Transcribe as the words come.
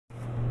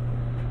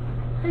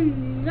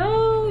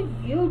Hello,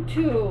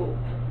 YouTube.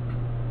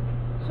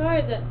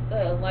 Sorry that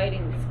the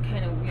lighting is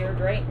kind of weird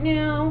right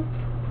now,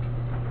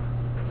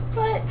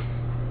 but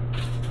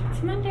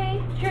it's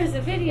Monday. Here's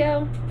the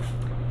video.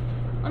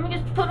 Let me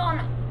just put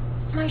on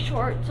my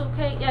shorts,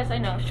 okay? Yes, I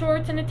know,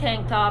 shorts and a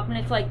tank top, and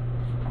it's like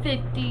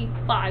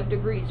 55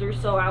 degrees or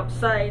so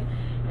outside,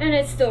 and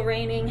it's still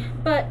raining,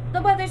 but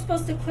the weather's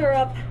supposed to clear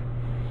up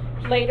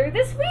later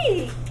this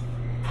week,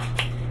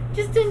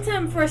 just in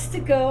time for us to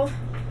go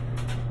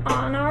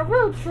on our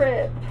road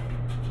trip.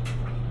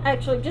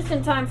 Actually, just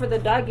in time for the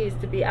doggies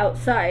to be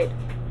outside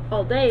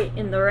all day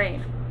in the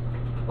rain.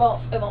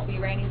 Well, it won't be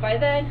raining by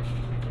then.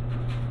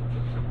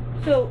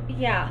 So,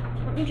 yeah.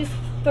 Let me just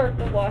start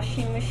the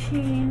washing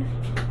machine.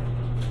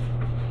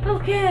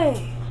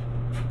 Okay.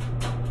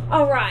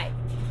 Alright.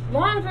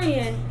 Laundry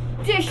in,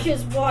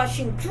 dishes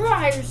washing,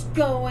 dryers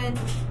going.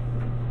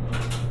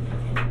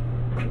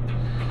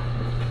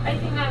 I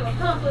think I'm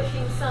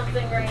accomplishing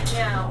something right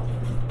now.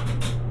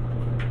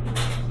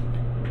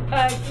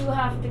 I do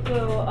have to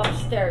go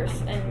upstairs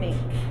and make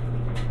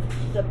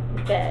the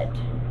bed.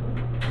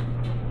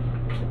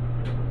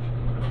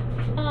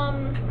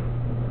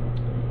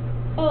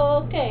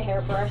 Okay,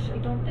 hairbrush. I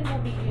don't think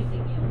I'll be using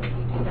you when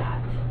you do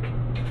that.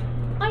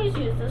 I'll just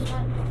use this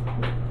one.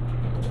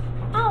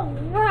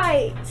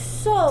 Alright,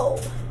 so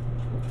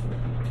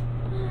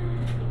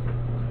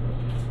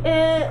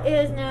it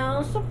is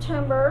now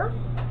September.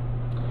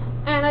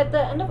 And at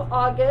the end of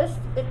August,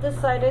 it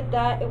decided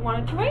that it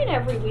wanted to rain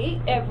every week,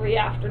 every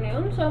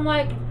afternoon. So I'm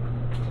like,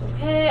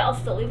 okay, I'll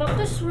still leave up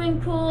the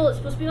swimming pool. It's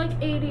supposed to be like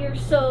 80 or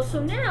so. So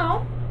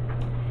now,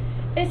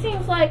 it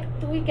seems like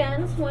the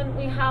weekends when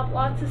we have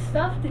lots of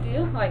stuff to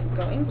do, like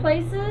going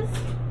places,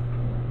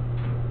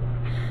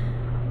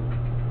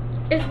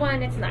 is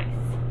when it's nice.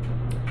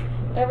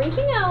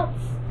 Everything else,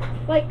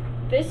 like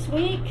this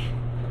week,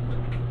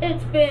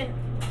 it's been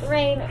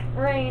rain,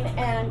 rain,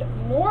 and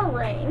more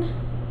rain.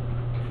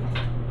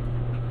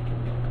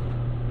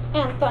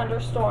 And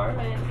thunderstorm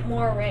and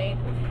more rain.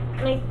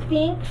 And I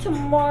think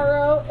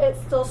tomorrow it's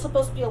still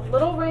supposed to be a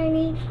little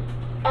rainy.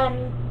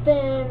 And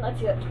then, let's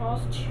see,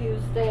 tomorrow's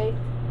Tuesday.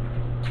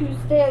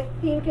 Tuesday,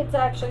 I think it's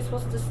actually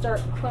supposed to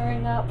start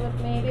clearing up with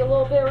maybe a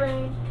little bit of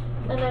rain.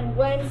 And then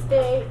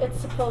Wednesday, it's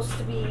supposed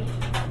to be,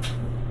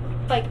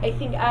 like, I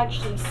think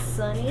actually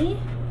sunny.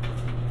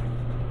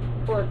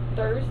 Or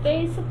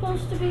Thursday's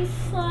supposed to be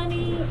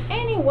sunny.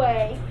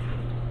 Anyway,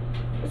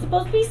 it's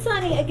supposed to be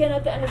sunny again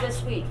at the end of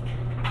this week.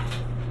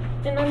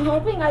 And I'm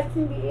hoping I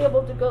can be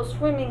able to go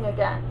swimming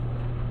again.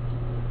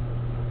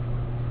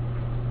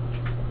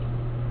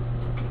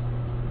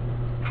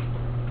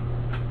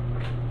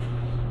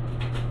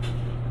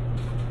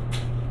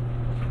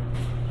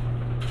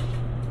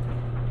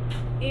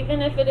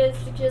 Even if it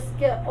is to just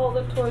get all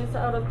the toys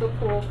out of the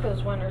pool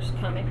because winter's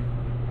coming.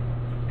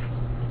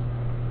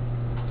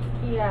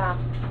 Yeah.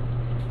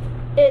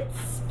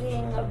 It's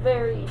being a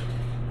very,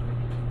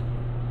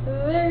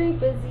 very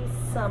busy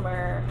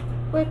summer.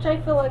 Which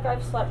I feel like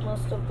I've slept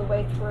most of the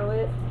way through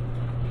it.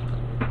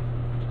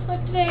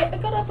 But today, I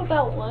got up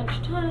about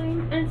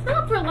lunchtime. And it's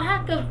not for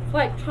lack of,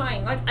 like,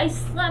 trying. Like, I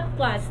slept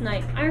last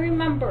night. I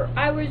remember.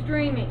 I was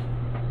dreaming.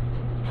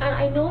 And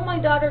I know my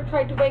daughter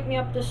tried to wake me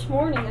up this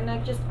morning, and I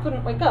just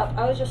couldn't wake up.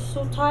 I was just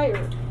so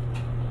tired.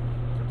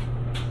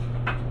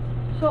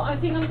 So I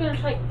think I'm going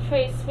to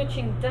try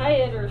switching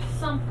diet or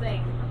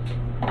something.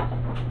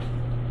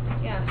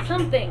 Yeah,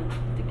 something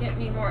to get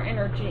me more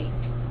energy.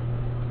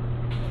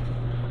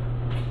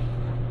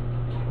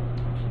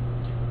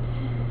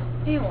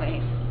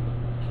 Anyway,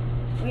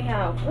 we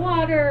have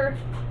water,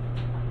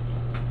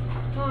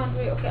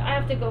 laundry. Okay, I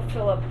have to go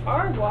fill up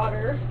our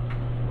water,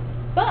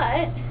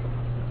 but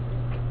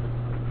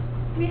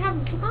we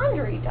have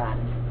laundry done.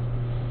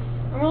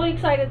 I'm really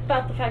excited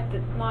about the fact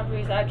that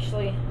laundry is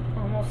actually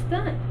almost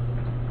done.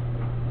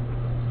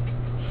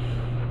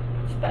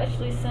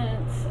 Especially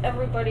since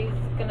everybody's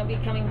going to be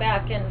coming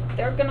back and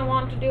they're going to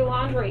want to do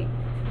laundry.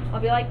 I'll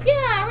be like,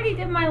 yeah, I already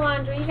did my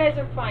laundry. You guys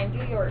are fine.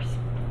 Do yours.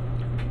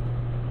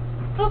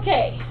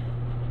 Okay,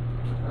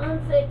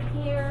 let's sit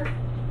here.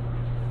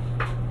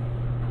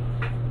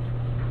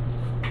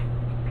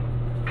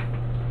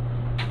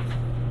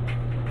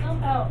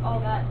 Dump out all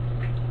that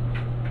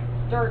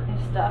dirt and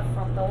stuff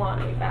from the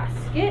laundry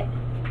basket.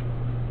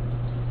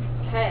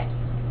 Okay.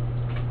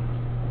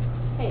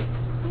 Hey,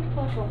 don't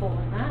poke a hole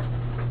in that.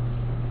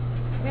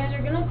 You guys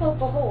are gonna poke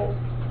a hole.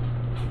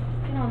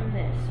 Get on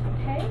this,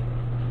 okay?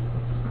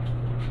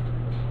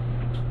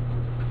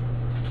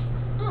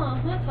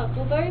 Oh, that's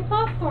Huckleberry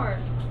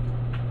popcorn.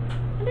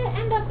 How did it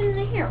end up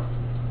in here?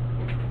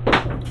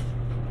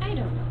 I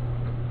don't know.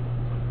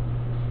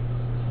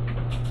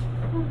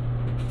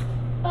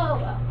 Oh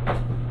well.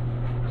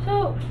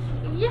 So,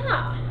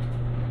 yeah.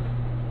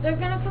 They're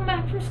gonna come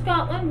back from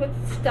Scotland with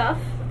stuff.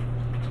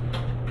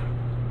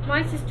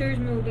 My sister's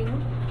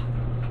moving.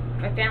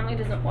 My family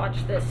doesn't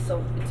watch this,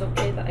 so it's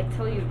okay that I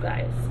tell you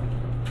guys.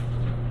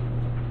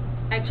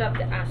 I actually have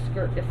to ask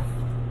her if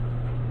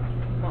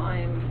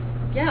I'm,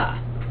 yeah.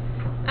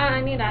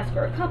 I need to ask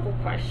her a couple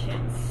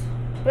questions.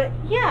 But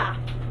yeah,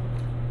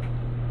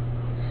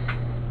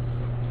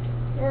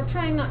 we're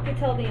trying not to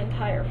tell the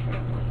entire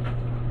family.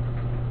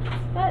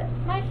 But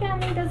my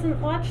family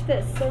doesn't watch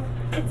this, so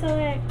it's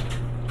alright.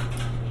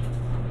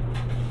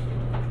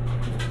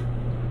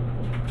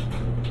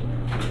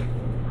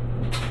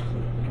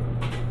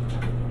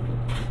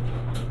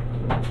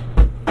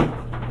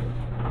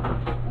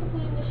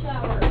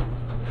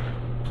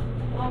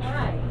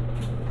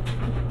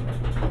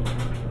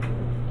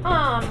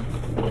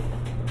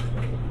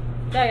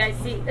 There, guys,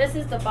 see, this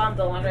is the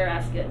bundle laundry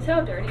basket. See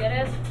how dirty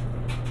it is?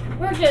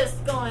 We're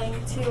just going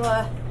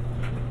to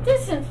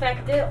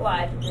disinfect it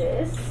like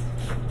this.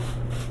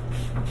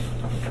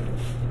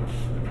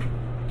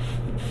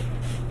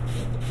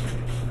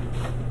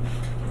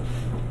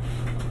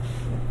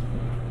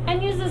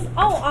 And use this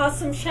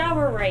awesome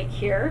shower right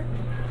here.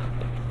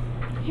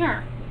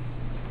 Here.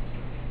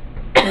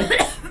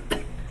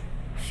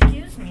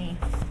 Excuse me.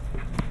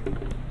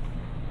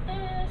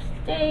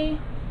 Stay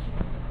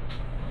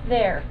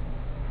there.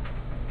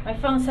 My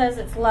phone says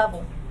it's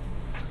level.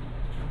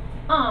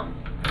 We're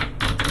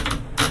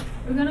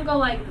gonna go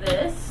like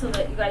this so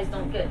that you guys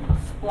don't get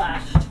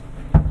splashed. And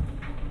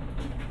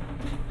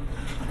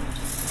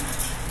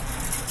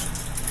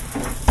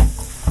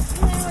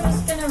then we're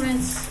just gonna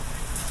rinse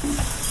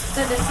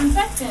the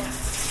disinfectant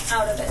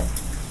out of it.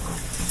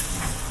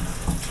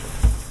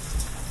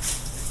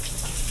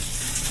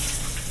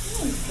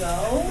 There we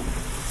go.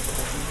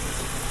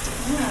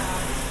 Yeah.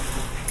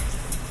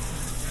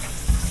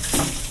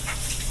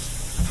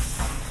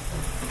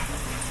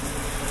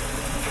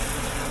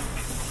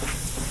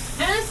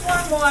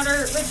 Warm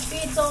water, which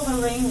beats all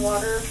the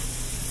rainwater.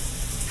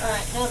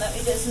 Alright, now that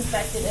we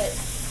disinfected it,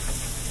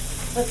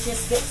 let's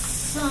just get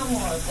some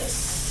more of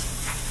this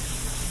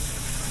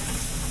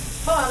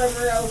bottom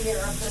row here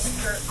of this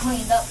dirt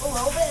cleaned up a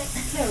little bit.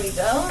 There we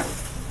go.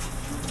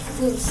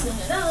 Loosen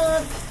it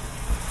up.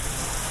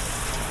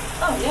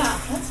 Oh yeah,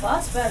 that's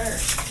lots better.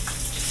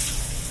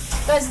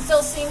 You guys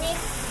still see me?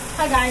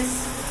 Hi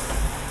guys.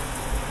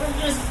 We're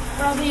just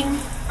rubbing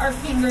our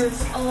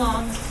fingers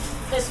along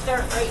this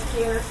dirt right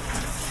here.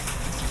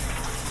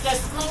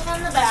 Just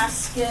cleaning the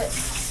basket.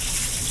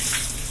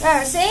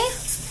 There, see?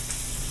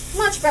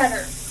 Much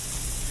better.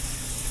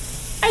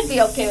 I'd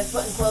be okay with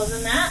putting clothes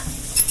in that.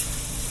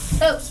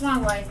 Oops,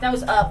 wrong way. That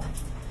was up.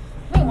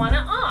 We want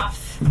it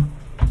off. And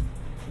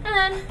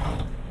then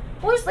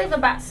we'll just leave the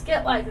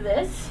basket like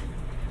this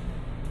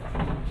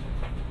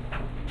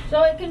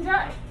so it can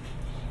dry.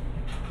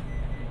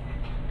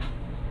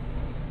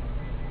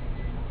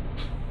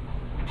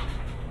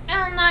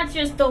 And that's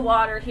just the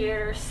water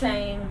heater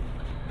saying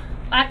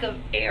lack of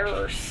air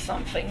or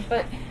something,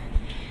 but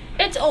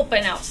it's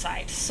open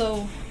outside,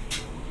 so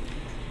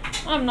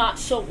I'm not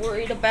so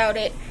worried about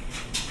it.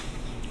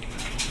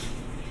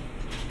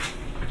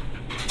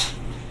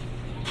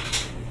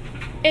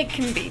 It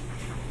can be.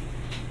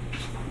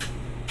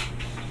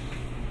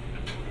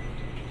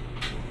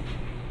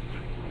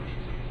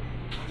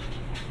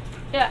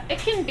 Yeah, it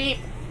can beep,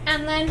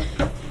 and then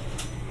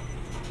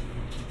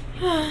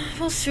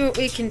we'll see what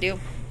we can do.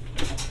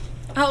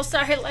 Oh,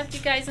 sorry, I left you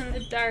guys in the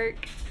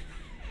dark.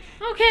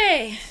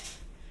 Okay.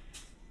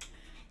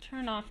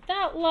 Turn off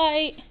that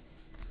light.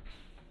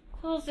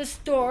 Close this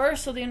door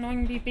so the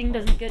annoying beeping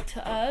doesn't get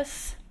to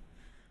us.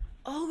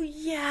 Oh,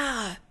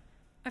 yeah.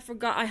 I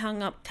forgot I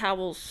hung up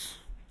towels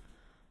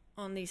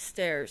on these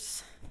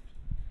stairs.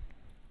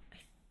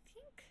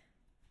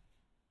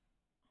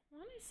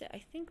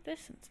 I think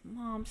this one's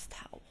Mom's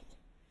towel.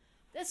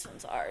 This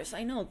one's ours.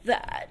 I know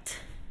that.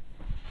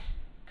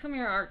 Come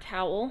here, our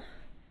towel.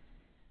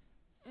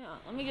 Yeah,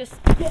 let me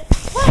just get...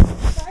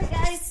 Whoa! Sorry,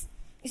 guys.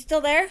 You still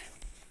there?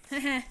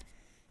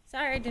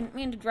 Sorry, I didn't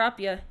mean to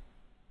drop you.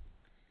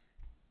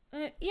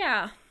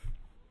 Yeah.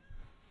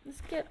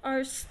 Let's get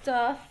our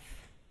stuff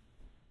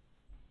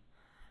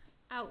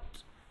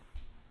out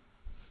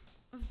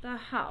of the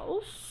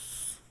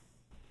house.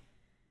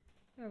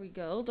 There we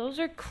go. Those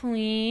are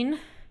clean.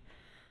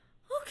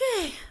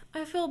 Okay,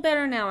 I feel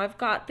better now. I've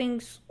got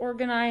things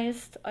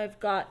organized. I've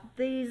got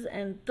these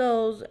and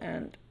those,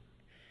 and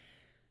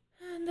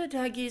the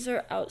doggies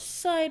are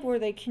outside where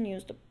they can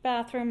use the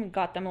bathroom. We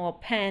got them a little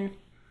pen.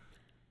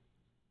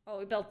 Oh,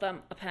 we built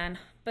them a pen.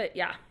 But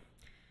yeah,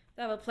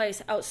 they have a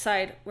place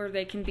outside where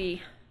they can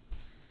be.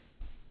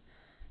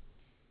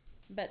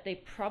 Bet they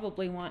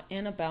probably want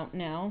in about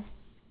now.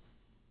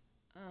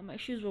 My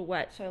shoes were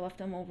wet, so I left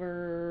them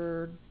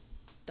over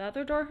the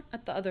other door?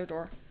 At the other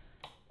door.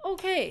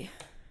 Okay.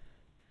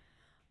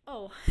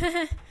 Oh,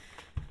 we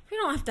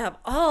don't have to have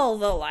all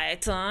the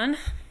lights on.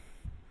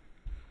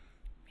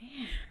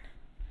 Man,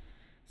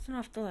 turn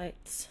off the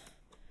lights.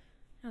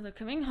 Now they're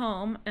coming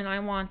home, and I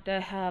want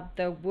to have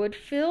the wood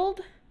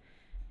filled,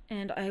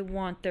 and I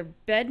want their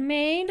bed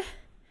made,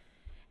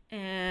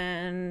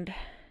 and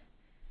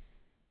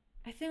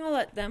I think I'll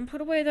let them put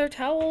away their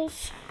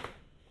towels.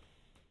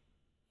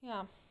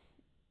 Yeah,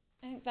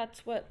 I think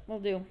that's what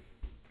we'll do.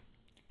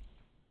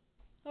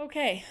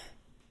 Okay.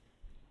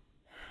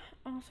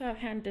 I also have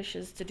hand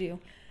dishes to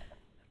do,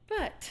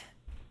 but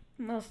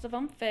most of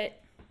them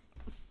fit.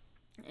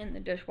 in the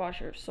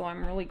dishwasher, so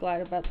I'm really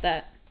glad about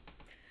that.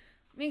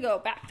 Let me go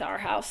back to our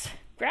house,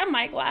 grab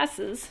my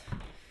glasses,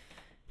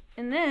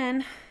 and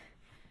then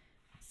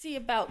see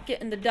about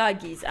getting the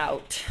doggies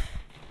out.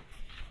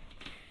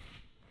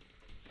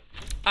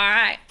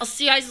 Alright, I'll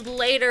see you guys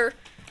later.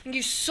 Thank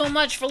you so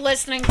much for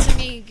listening to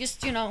me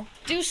just,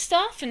 do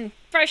stuff and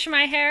brush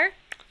my hair.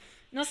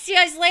 And I'll see you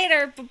guys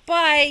later.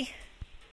 Bye-bye.